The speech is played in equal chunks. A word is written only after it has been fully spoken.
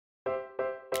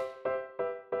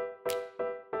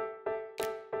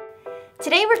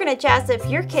Today we're going to jazz up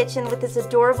your kitchen with this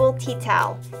adorable tea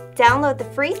towel. Download the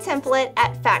free template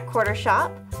at Fat Quarter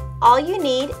Shop. All you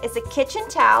need is a kitchen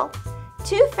towel,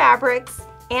 2 fabrics,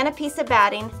 and a piece of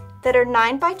batting that are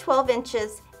 9 by 12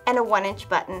 inches and a 1-inch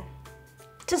button.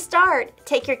 To start,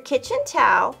 take your kitchen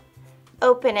towel,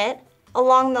 open it,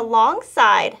 along the long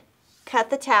side,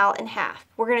 cut the towel in half.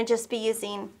 We're going to just be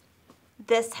using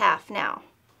this half now.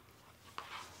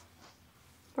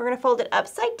 We're going to fold it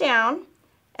upside down,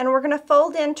 and we're going to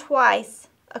fold in twice,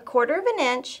 1/4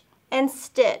 inch, and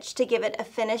stitch to give it a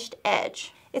finished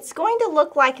edge. It's going to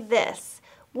look like this.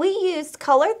 We used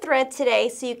colored thread today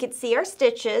so you could see our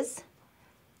stitches,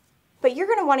 but you're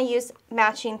going to want to use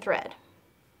matching thread.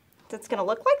 So it's going to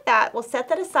look like that. We'll set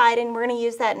that aside and we're going to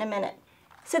use that in a minute.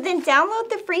 So then download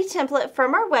the free template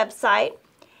from our website,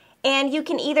 and you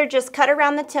can either just cut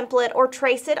around the template or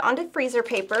trace it onto freezer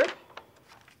paper.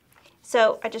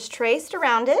 So I just traced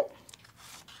around it.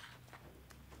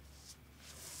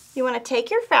 You want to take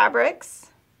your fabrics,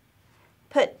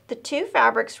 put the 2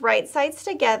 fabrics right sides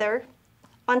together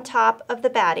on top of the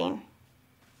batting.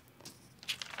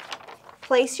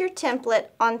 Place your template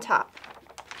on top.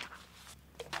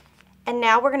 And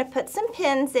now we're going to put some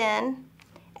pins in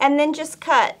and then just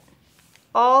cut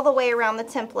all the way around the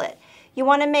template. You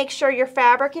want to make sure your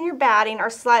fabric and your batting are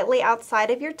slightly outside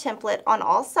of your template on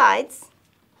all sides.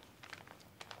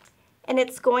 And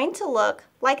it's going to look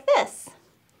like this.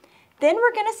 Then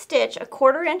we're going to stitch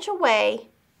 1/4 inch away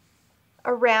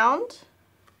around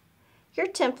your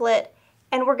template,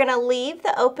 and we're going to leave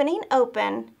the opening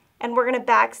open, and we're going to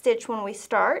back stitch when we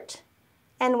start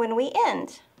and when we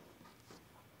end.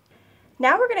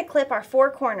 Now we're going to clip our 4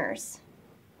 corners.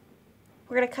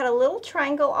 We're going to cut a little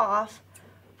triangle off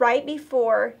right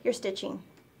before you're stitching.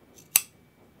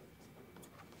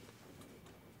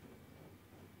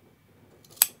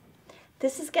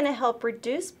 This is going to help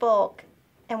reduce bulk,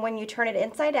 and when you turn it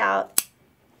inside out,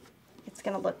 it's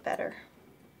going to look better.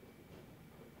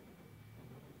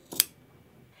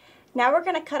 Now we're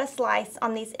going to cut a slice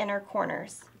on these inner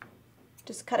corners.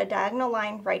 Just cut a diagonal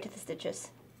line right to the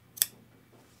stitches.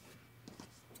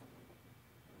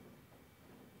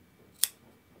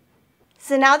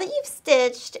 So now that you've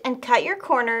stitched and cut your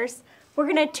corners, we're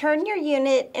going to turn your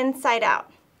unit inside out.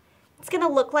 It's going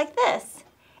to look like this.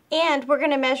 And we're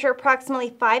going to measure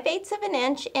approximately 5/8 of an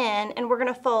inch in, and we're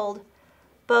going to fold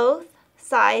both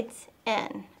sides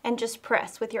in and just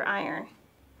press with your iron.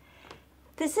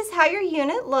 This is how your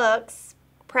unit looks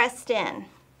pressed in.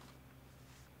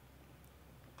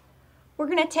 We're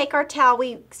going to take our towel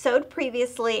we sewed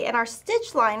previously, and our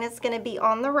stitch line is going to be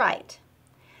on the right.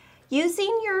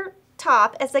 Using your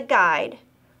top as a guide,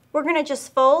 we're going to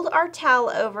just fold our towel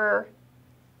over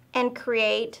and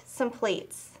create some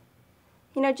pleats.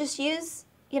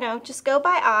 Just go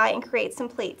by eye and create some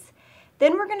pleats.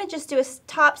 Then we're going to just do a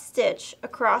top stitch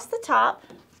across the top,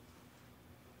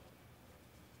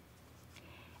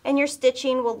 and your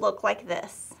stitching will look like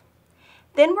this.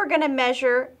 Then we're going to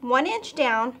measure 1 inch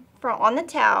down on the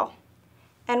towel,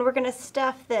 and we're going to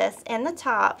stuff this in the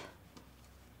top,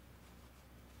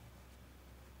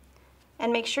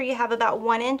 and make sure you have about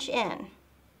 1 inch in.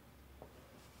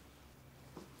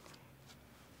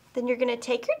 Then you're going to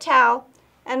take your towel,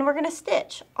 and we're going to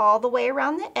stitch all the way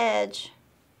around the edge,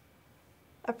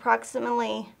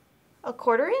 approximately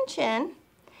 1/4 inch in.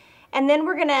 And then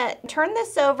we're going to turn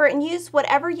this over and use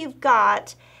whatever you've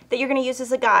got that you're going to use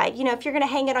as a guide. If you're going to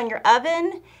hang it on your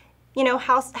oven,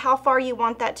 how far you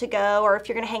want that to go, or if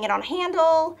you're going to hang it on a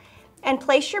handle, and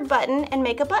place your button and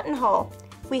make a buttonhole.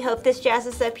 We hope this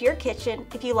jazzes up your kitchen.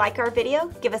 If you like our video,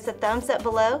 give us a thumbs up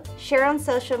below, share on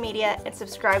social media, and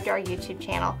subscribe to our YouTube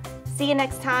channel. See you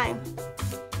next time.